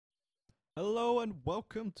Hello and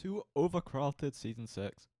welcome to Overcrafted Season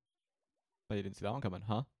 6. Bet you didn't see that one coming,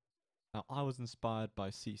 huh? Now, I was inspired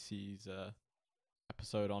by CC's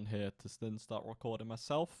episode on here to then start recording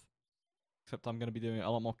myself. Except I'm going to be doing it a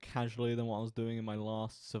lot more casually than what I was doing in my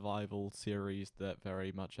last survival series that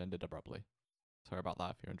very much ended abruptly. Sorry about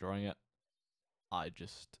that if you're enjoying it. I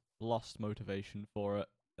just lost motivation for it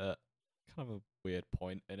at kind of a weird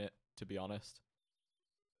point in it, to be honest.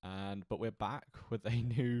 But we're back with a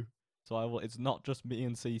new survival. It's not just me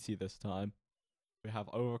and CC this time. We have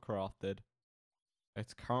Overcrafted.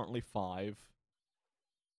 It's currently 5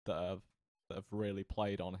 that have really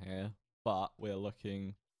played on here, but we're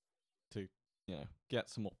looking to get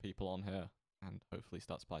some more people on here and hopefully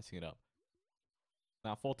start spicing it up.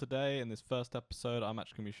 Now for today, in this first episode, I'm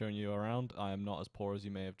actually going to be showing you around. I am not as poor as you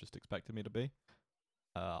may have just expected me to be.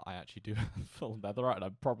 I actually do full netherite, and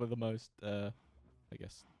I'm probably the most, I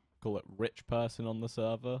guess, call it rich person on the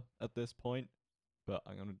server at this point. But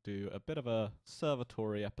I'm going to do a bit of a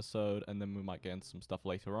servatory episode, and then we might get into some stuff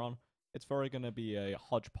later on. It's very going to be a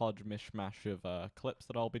hodgepodge mishmash of clips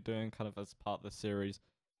that I'll be doing kind of as part of this series.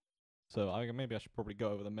 So maybe I should probably go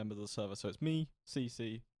over the members of the server. So it's me,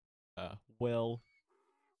 CC, Will,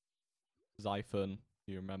 Zyphon,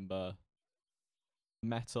 you remember,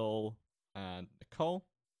 Metal, and Nicole.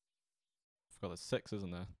 I forgot there's 6,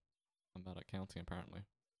 isn't there? I'm bad at counting, apparently.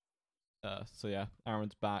 So yeah,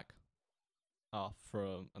 Aaron's back.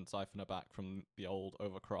 And Siphon are back from the old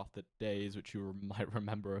Overcrafted days, which you might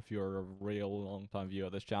remember if you're a real long-time viewer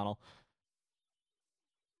of this channel.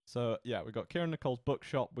 So yeah, we've got Kieran Nicole's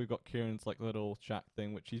bookshop. We've got Kieran's like little shack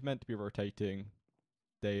thing, which he's meant to be rotating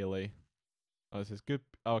daily. Oh, this is good.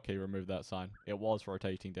 Oh, okay, remove that sign. It was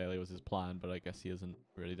rotating daily was his plan, but I guess he hasn't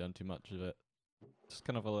really done too much of it. Just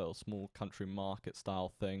kind of a little small country market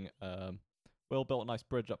style thing. Will built a nice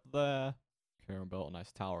bridge up there. Kieran built a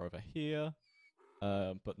nice tower over here.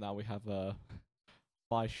 But now we have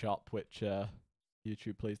my shop, which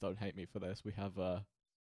YouTube, please don't hate me for this. We have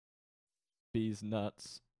bees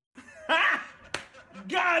nuts.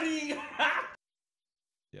 Got him!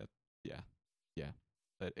 Yeah.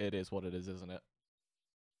 It is what it is, isn't it?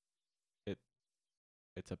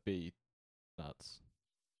 It's a bee nuts.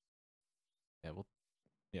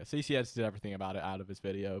 Yeah. CC edited everything about it out of his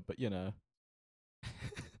video, but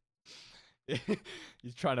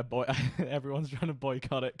he's trying to everyone's trying to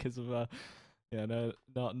boycott it because of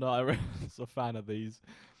not everyone's a fan of these.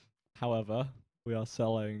 However, we are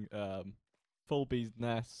selling full bees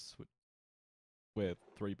nests with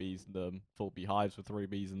 3 bees in them, full beehives with 3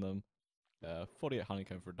 bees in them, 48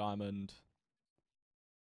 honeycomb for a diamond,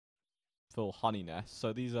 full honey nests.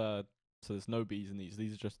 So there's no bees in these.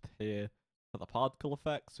 These are just here for the particle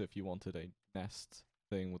effect. So if you wanted a nest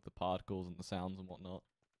thing with the particles and the sounds and whatnot.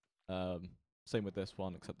 Same with this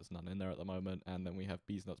one, except there's none in there at the moment. And then we have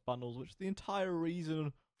bees nuts bundles, which is the entire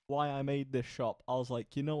reason why I made this shop. I was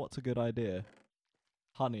like, you know what's a good idea?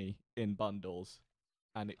 Honey in bundles,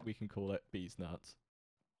 and we can call it bees nuts.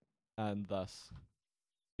 And thus,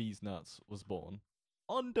 bees nuts was born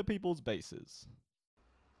onto people's bases.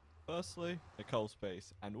 Firstly, Nicole's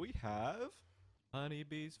base, and we have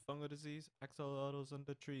honeybees, fungal disease, axolotls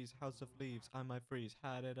under trees, house of leaves, I might freeze.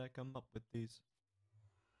 How did I come up with these?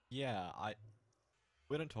 Yeah,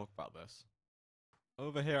 we don't talk about this.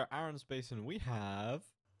 Over here at Aaron's Basin, we have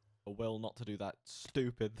a will not to do that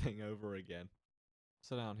stupid thing over again.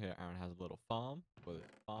 So down here, Aaron has a little farm with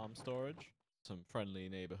farm storage, some friendly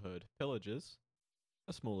neighborhood pillagers,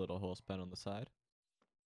 a small little horse pen on the side,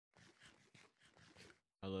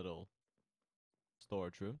 a little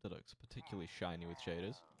storage room that looks particularly shiny with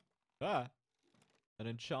shaders, an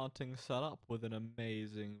enchanting setup with an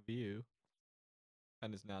amazing view,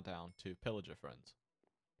 and is now down to pillager friends.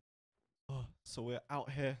 Oh, so we're out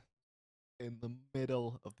here in the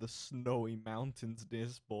middle of the snowy mountains near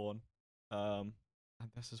spawn. And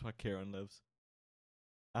this is where Kieran lives.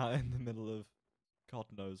 Out in the middle of God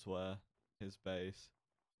knows where, his base.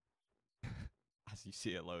 As you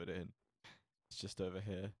see it load in. It's just over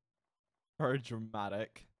here. Very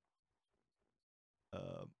dramatic.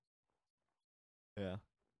 Yeah.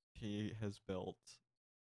 He has built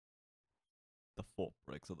the fort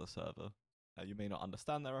bricks of the server. You may not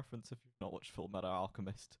understand that reference if you've not watched Full Metal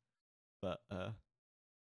Alchemist, but I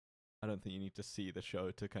don't think you need to see the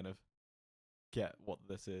show to kind of get what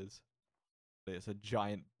this is. It's a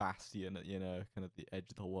giant bastion at, kind of the edge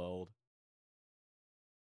of the world.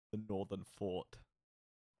 The northern fort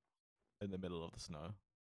in the middle of the snow.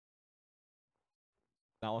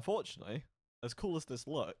 Now, unfortunately, as cool as this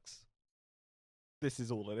looks, this is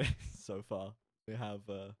all it is so far. We have,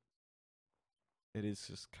 it is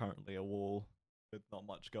just currently a wall with not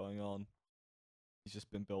much going on. He's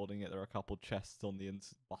just been building it. There are a couple chests on the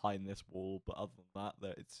behind this wall, but other than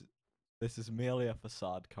that, this is merely a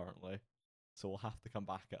facade currently. So we'll have to come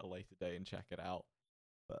back at a later day and check it out.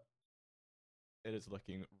 But it is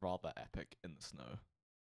looking rather epic in the snow.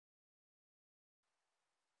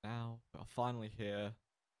 Now we are finally here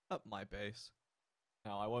at my base.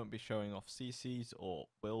 Now I won't be showing off CC's or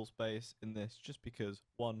Will's base in this just because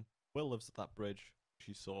one, Will lives at that bridge, which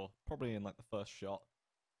you saw probably in like the first shot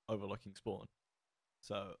overlooking spawn.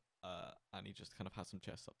 So and he just kind of has some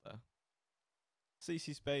chests up there.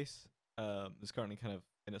 CC's base is currently kind of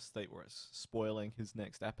in a state where it's spoiling his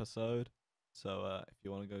next episode. So if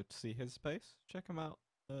you want to go to see his space, check him out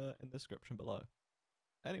in the description below.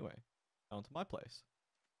 Anyway, on to my place.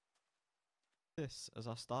 This is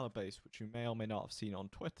our starter base, which you may or may not have seen on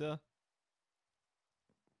Twitter.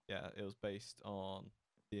 Yeah, it was based on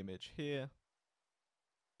the image here,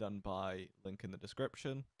 done by link in the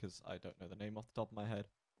description, because I don't know the name off the top of my head.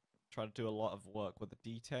 Try to do a lot of work with the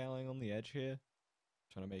detailing on the edge here.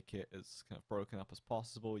 Trying to make it as kind of broken up as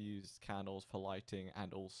possible, use candles for lighting,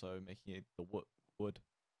 and also making it the wood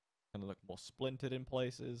kind of look more splintered in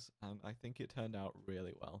places, and I think it turned out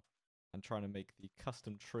really well. And trying to make the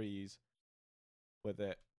custom trees with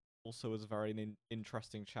it also was a very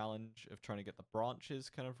interesting challenge of trying to get the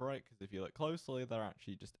branches kind of right, because if you look closely, they're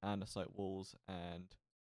actually just andesite walls and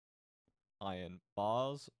iron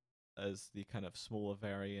bars as the kind of smaller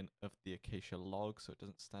variant of the acacia log, so it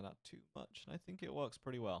doesn't stand out too much, and I think it works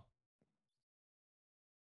pretty well.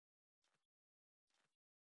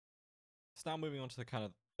 So now moving on to the kind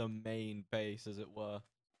of the main base, as it were.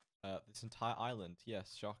 This entire island,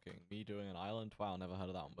 yes, shocking. Me doing an island? Wow, never heard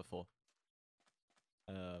of that one before.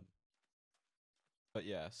 But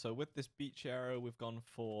yeah, so with this beach area, we've gone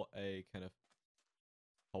for a kind of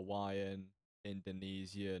Hawaiian,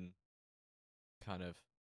 Indonesian kind of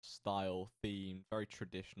style theme, very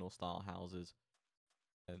traditional style houses,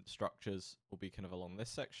 and structures will be kind of along this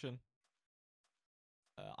section.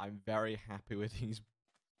 I'm very happy with these.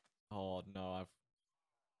 Oh no,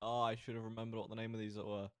 I should have remembered what the name of these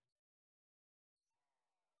were.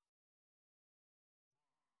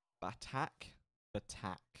 Batak?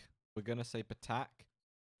 Batak. We're gonna say Batak.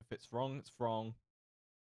 If it's wrong, it's wrong.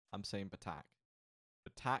 I'm saying Batak.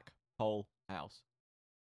 Batak Pole House.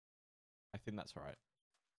 I think that's right.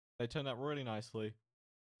 They turned out really nicely.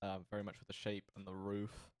 Very much with the shape and the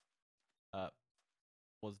roof.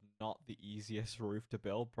 Was not the easiest roof to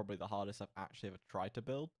build. Probably the hardest I've actually ever tried to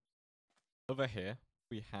build. Over here,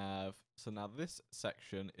 we have... So now this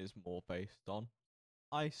section is more based on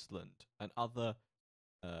Iceland and other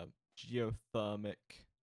geothermic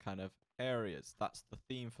kind of areas. That's the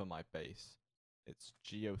theme for my base. It's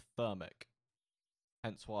geothermic.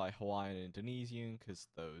 Hence why Hawaiian and Indonesian, because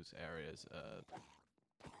those areas are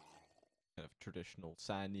kind of traditional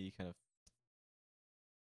sandy kind of...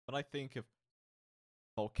 When I think of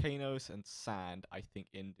volcanoes and sand, I think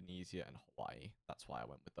Indonesia and Hawaii. That's why I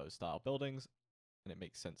went with those style buildings, and it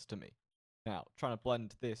makes sense to me. Now, trying to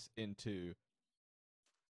blend this into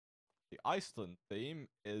the Iceland theme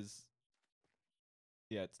is...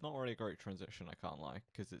 Yeah, it's not really a great transition, I can't lie,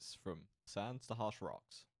 because it's from sands to harsh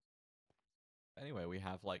rocks. Anyway, we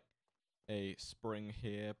have like a spring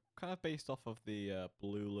here, kind of based off of the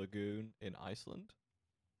Blue Lagoon in Iceland,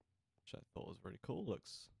 which I thought was really cool.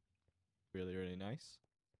 Looks really, really nice.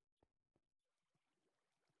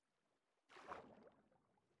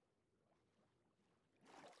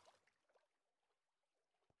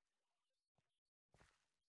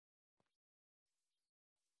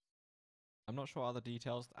 I'm not sure other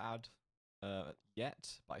details to add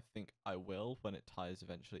yet, but I think I will when it ties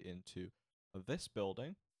eventually into this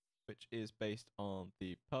building, which is based on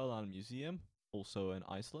the Perlan Museum, also in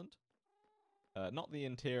Iceland. Not the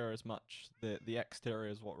interior as much, the exterior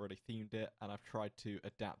is what really themed it, and I've tried to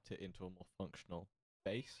adapt it into a more functional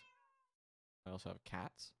base. I also have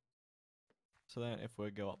cats. So then if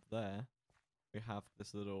we go up there, we have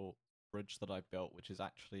this little bridge that I built, which is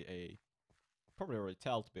actually a... Probably already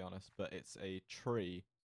tell, to be honest, but it's a tree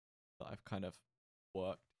that I've kind of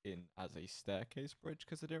worked in as a staircase bridge,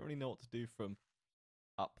 because I don't really know what to do from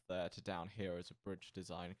up there to down here as a bridge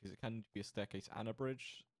design, because it can be a staircase and a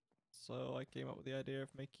bridge. So I came up with the idea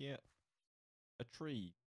of making it a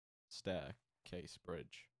tree staircase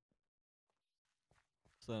bridge.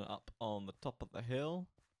 So then up on the top of the hill,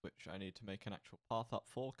 which I need to make an actual path up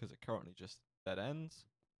for, because it currently just dead ends.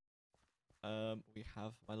 We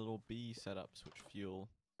have my little bee setups, which fuel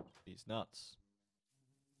these nuts.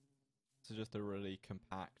 This is just a really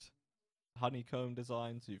compact honeycomb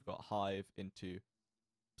design. So you've got hive into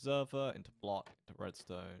observer, into block, into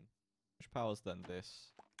redstone, which powers then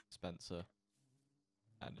this dispenser.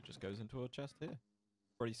 and it just goes into a chest here.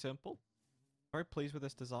 Pretty simple. Very pleased with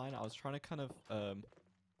this design. I was trying to kind of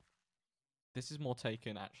this is more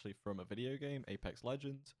taken actually from a video game, Apex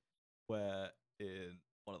Legends, where in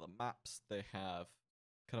one of the maps they have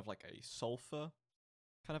kind of like a sulfur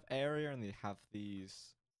kind of area, and they have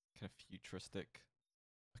these kind of futuristic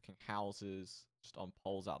looking houses just on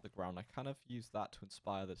poles out of the ground. I kind of used that to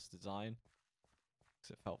inspire this design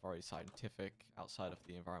because it felt very scientific outside of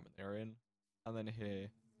the environment they're in. And then here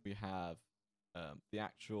we have the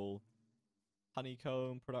actual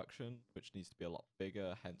honeycomb production, which needs to be a lot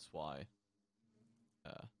bigger, hence why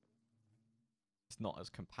it's not as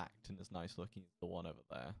compact and as nice looking as the one over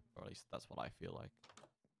there, or at least that's what I feel like.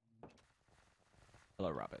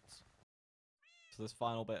 Hello, rabbits. So this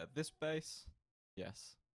final bit at this base,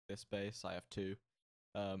 yes, this base, I have two,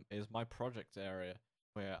 is my project area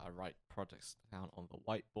where I write projects down on the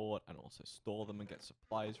whiteboard and also store them and get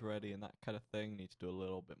supplies ready and that kind of thing. Need to do a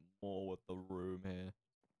little bit more with the room here,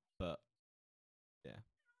 but yeah.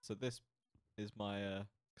 So this is my,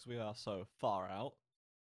 because we are so far out,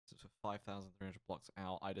 so it's 5,300 blocks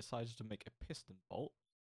out, I decided to make a piston bolt.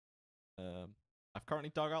 I've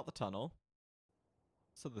currently dug out the tunnel.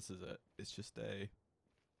 So this is it. It's just a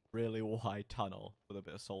really wide tunnel with a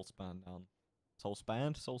bit of soul sand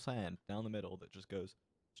down the middle that just goes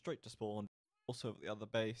straight to spawn. Also at the other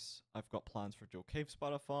base, I've got plans for a dual cave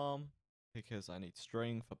spider farm because I need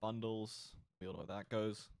string for bundles. We all know how that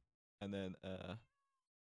goes. And then,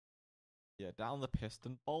 yeah, down the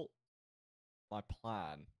piston bolt, my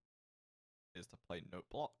plan is to play note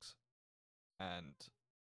blocks. And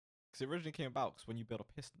because it originally came about because when you build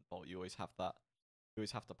a piston bolt, you always have to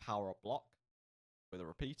power a block with a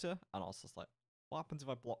repeater, and I was just like, what happens if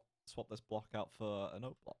I swap this block out for a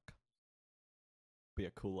note block? Be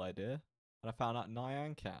a cool idea. And I found out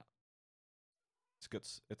Nyan Cat. It's good.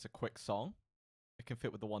 It's a quick song. It can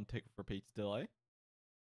fit with the 1 tick repeater delay,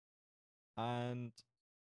 and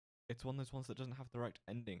it's one of those ones that doesn't have direct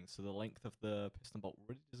ending, so the length of the piston bolt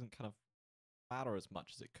really doesn't kind of matter as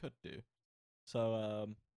much as it could do. So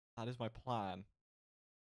that is my plan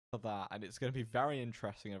for that, and it's going to be very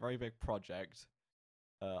interesting, a very big project.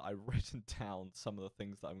 I've written down some of the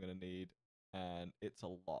things that I'm going to need, and it's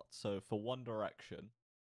a lot. So for one direction,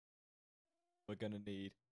 we're going to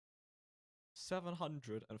need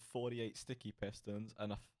 748 sticky pistons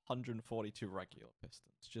and 142 regular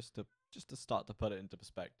pistons, just to start to put it into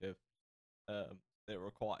perspective. That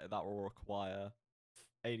will require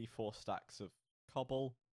 84 stacks of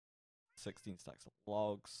cobble, 16 stacks of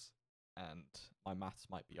logs, and my maths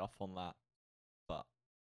might be off on that, but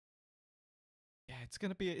yeah, it's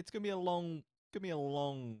gonna be a long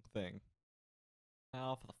thing.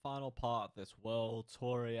 Now for the final part of this World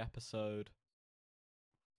Tory episode.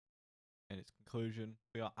 In its conclusion,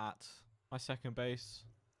 we are at my second base,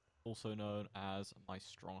 also known as my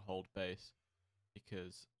stronghold base,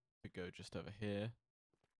 because we go just over here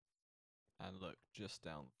and look just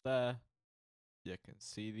down there, you can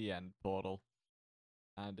see the end portal.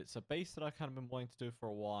 And it's a base that I've kind of been wanting to do for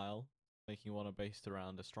a while, making one based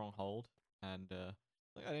around a stronghold. And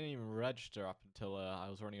I didn't even register up until I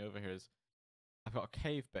was running over here. I've got a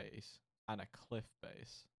cave base and a cliff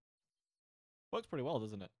base. Works pretty well,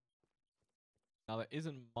 doesn't it? Now there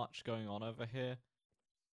isn't much going on over here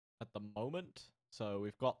at the moment. So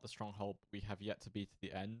we've got the stronghold, but we have yet to be to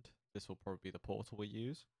the end. This will probably be the portal we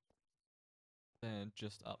use. Then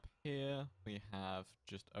just up here, we have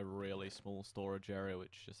just a really small storage area,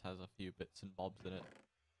 which just has a few bits and bobs in it.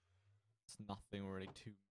 It's nothing really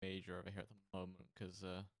too major over here at the moment, because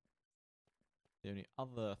the only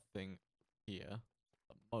other thing here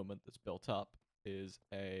at the moment that's built up is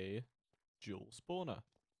a dual spawner.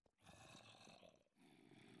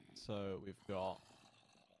 So we've got,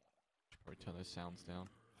 should probably turn those sounds down.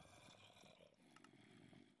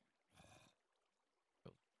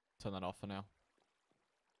 Turn that off for now.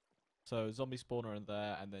 So zombie spawner in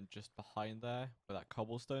there, and then just behind there, where that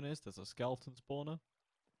cobblestone is, there's a skeleton spawner.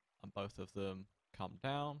 And both of them come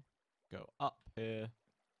down, go up here,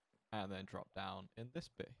 and then drop down in this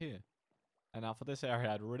bit here. And now for this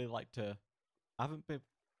area, I'd really like to, I've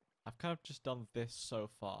kind of just done this so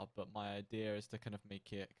far, but my idea is to kind of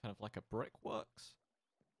make it kind of like a brickworks.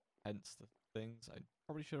 Hence the things. I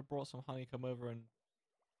probably should have brought some honeycomb over and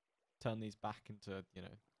turn these back into, you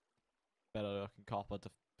know, better looking copper to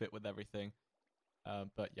fit with everything.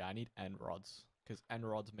 But yeah, I need end rods, because end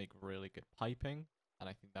rods make really good piping, and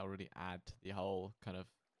I think that'll really add to the whole kind of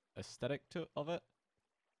aesthetic of it.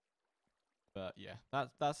 But yeah,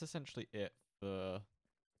 that's essentially it for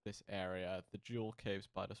this area. The dual cave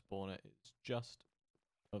spider spawner is just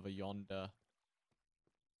over yonder.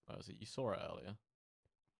 Where was it? You saw it earlier.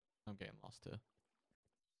 I'm getting lost here.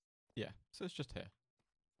 Yeah, so it's just here.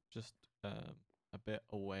 Just a bit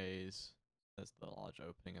a ways. There's the large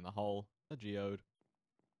opening in the hole, a geode,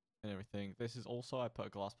 and everything. This is also, I put a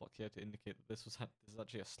glass block here to indicate that this is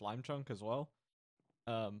actually a slime chunk as well.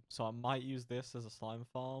 So I might use this as a slime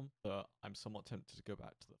farm, but I'm somewhat tempted to go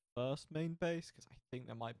back to the first main base because I think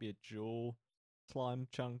there might be a dual slime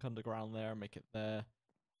chunk underground there and make it there.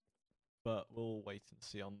 But we'll wait and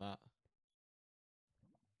see on that.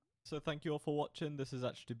 So thank you all for watching. This has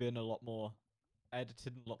actually been a lot more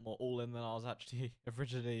edited, a lot more all in than I was actually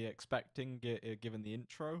originally expecting, given the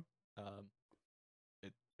intro.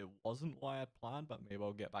 It wasn't what I had planned, but maybe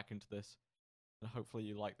I'll get back into this. And hopefully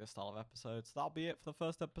you like this style of episodes. That'll be it for the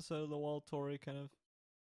first episode of the World Toury kind of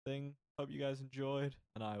thing. Hope you guys enjoyed,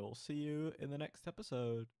 and I will see you in the next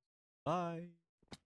episode. Bye.